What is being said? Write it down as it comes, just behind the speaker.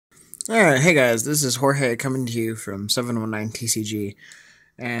Alright, hey guys, this is Jorge coming to you from 719 TCG,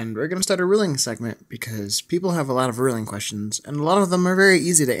 and we're going to start a ruling segment because people have a lot of ruling questions, and a lot of them are very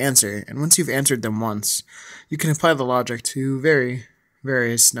easy to answer, and once you've answered them once, you can apply the logic to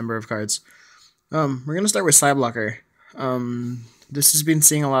various number of cards. We're going to start with psi-blocker. This has been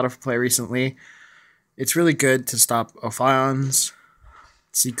seeing a lot of play recently. It's really good to stop Ophions,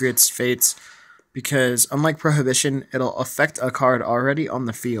 Secrets, Fates, because unlike Prohibition, it'll affect a card already on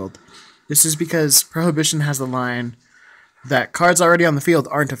the field. This is because Prohibition has the line that cards already on the field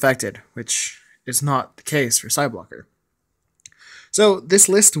aren't affected, which is not the case for psi-blocker. So this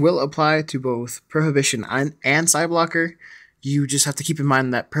list will apply to both Prohibition and psi-blocker. You just have to keep in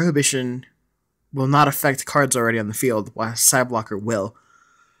mind that Prohibition will not affect cards already on the field, while psi-blocker will.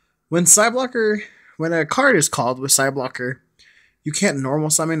 When a card is called with psi-blocker, you can't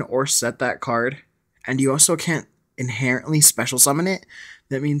normal summon or set that card, and you also can't inherently special summon it.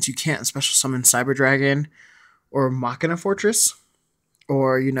 That means you can't special summon Cyber Dragon or Machina Fortress,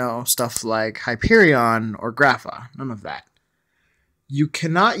 or, stuff like Hyperion or Grapha. None of that. You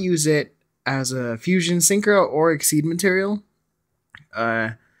cannot use it as a fusion, synchro, or exceed material.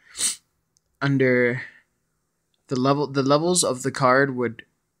 Under the levels of the card would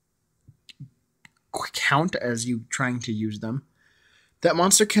count as you trying to use them. That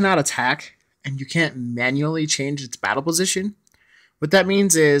monster cannot attack, and you can't manually change its battle position. What that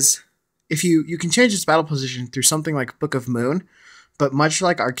means is, if you can change its battle position through something like Book of Moon, but much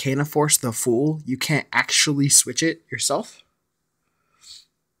like Arcana Force the Fool, you can't actually switch it yourself.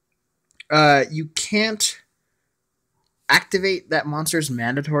 You can't activate that monster's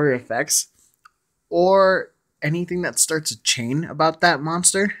mandatory effects, or anything that starts a chain about that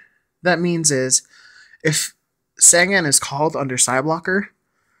monster. That means is, if Sangan is called under psi-blocker,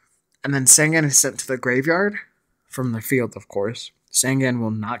 and then Sangan is sent to the graveyard, from the field of course, Sangan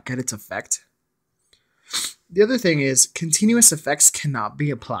will not get its effect. The other thing is, continuous effects cannot be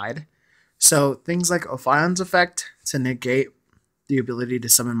applied. So things like Ophion's effect to negate the ability to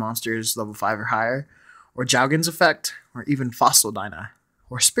summon monsters level 5 or higher, or Jaugen's effect, or even Fossil Dyna,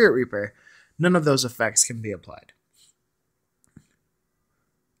 or Spirit Reaper, none of those effects can be applied.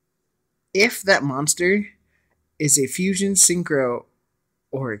 If that monster is a fusion, synchro,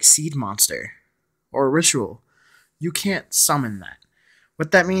 or exceed monster, or ritual, you can't summon that.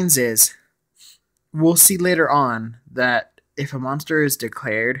 What that means is, we'll see later on that if a monster is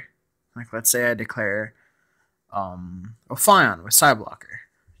declared, like let's say I declare Ophion with psi-blocker,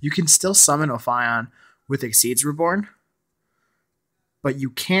 you can still summon Ophion with Exceeds Reborn, but you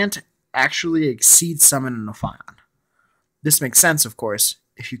can't actually exceed summon an Ophion. This makes sense, of course.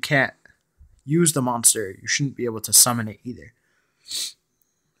 If you can't use the monster, you shouldn't be able to summon it either.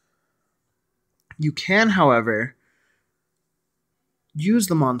 You can, however, use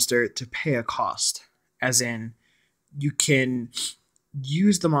the monster to pay a cost, as in, you can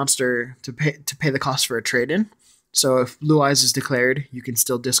use the monster to pay the cost for a trade-in. So if Blue Eyes is declared, you can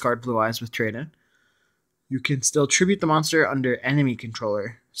still discard Blue Eyes with trade-in. You can still tribute the monster under enemy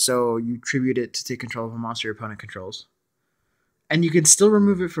controller, so you tribute it to take control of a monster your opponent controls. And you can still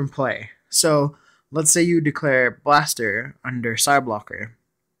remove it from play. So let's say you declare Blaster under psi-blocker,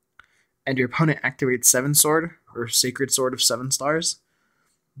 and your opponent activates 7 Sword, or Sacred Sword of 7 stars,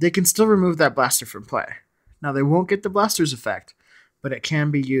 they can still remove that Blaster from play. Now, they won't get the Blaster's effect, but it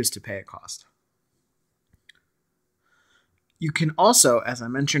can be used to pay a cost. You can also, as I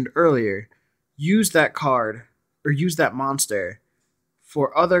mentioned earlier, use that card, or use that monster,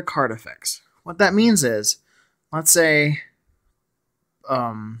 for other card effects. What that means is, let's say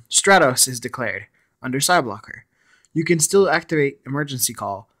Stratos is declared under psi-blocker. You can still activate Emergency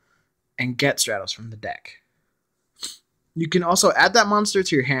Call and get Stratos from the deck. You can also add that monster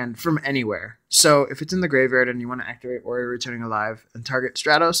to your hand from anywhere. So if it's in the graveyard and you want to activate Warrior Returning Alive and target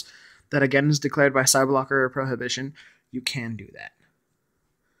Stratos, that again is declared by psi-blocker or Prohibition, you can do that.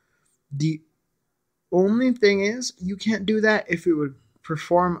 The only thing is, you can't do that if it would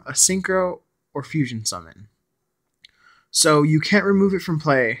perform a synchro or fusion summon. So you can't remove it from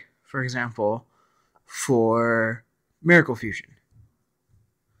play, for example, for Miracle Fusion.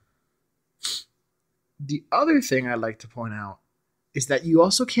 The other thing I'd like to point out is that you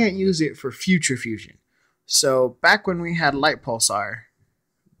also can't use it for Future Fusion. So back when we had Light Pulsar,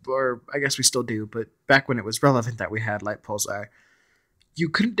 or I guess we still do, but back when it was relevant that we had Light Pulsar, you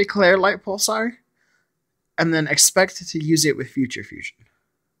couldn't declare Light Pulsar and then expect to use it with Future Fusion.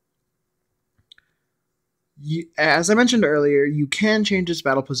 As I mentioned earlier, you can change its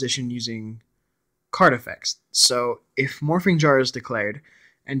battle position using card effects. So if Morphing Jar is declared,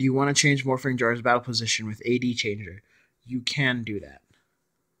 and you want to change Morphing Jar's battle position with AD Changer, you can do that.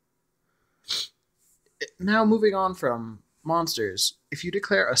 Now moving on from monsters, if you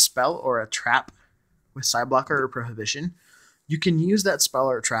declare a spell or a trap with psi-blocker or prohibition, you can use that spell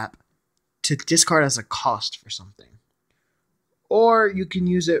or trap to discard as a cost for something. Or you can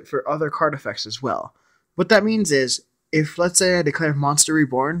use it for other card effects as well. What that means is, if let's say I declare Monster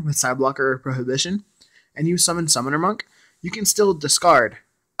Reborn with psi-blocker or prohibition, and you summon Summoner Monk, you can still discard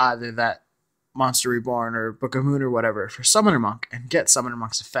either that Monster Reborn or Book of Moon or whatever for Summoner Monk and get Summoner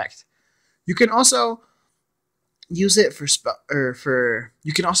Monk's effect. You can also use it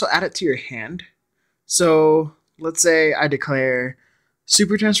you can also add it to your hand. So let's say I declare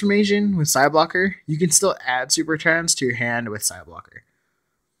Super Transformation with psi-blocker. You can still add Super Trans to your hand with psi-blocker.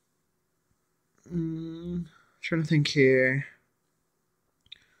 Trying to think here.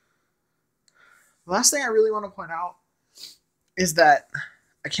 The last thing I really want to point out is that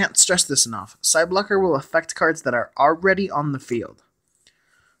I can't stress this enough. Psi-blocker will affect cards that are already on the field.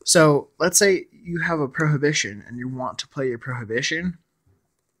 So let's say you have a prohibition and you want to play your prohibition.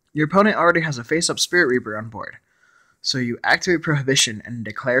 Your opponent already has a face-up Spirit Reaper on board. So you activate Prohibition and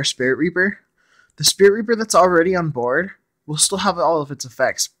declare Spirit Reaper. The Spirit Reaper that's already on board will still have all of its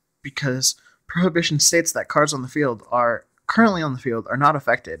effects because Prohibition states that cards on the field currently on the field are not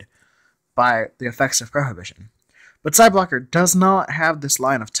affected by the effects of Prohibition. But psi-blocker does not have this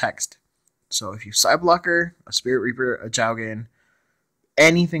line of text. So if you psi-blocker, a Spirit Reaper, a Jowgen,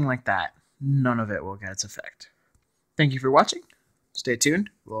 anything like that, none of it will get its effect. Thank you for watching. Stay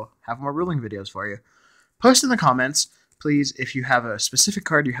tuned. We'll have more ruling videos for you. Post in the comments, please, if you have a specific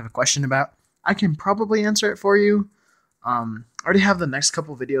card you have a question about. I can probably answer it for you. I already have the next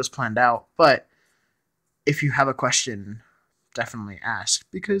couple videos planned out, but if you have a question, definitely ask,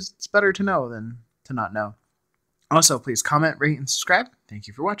 because it's better to know than to not know. Also, please comment, rate, and subscribe. Thank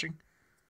you for watching.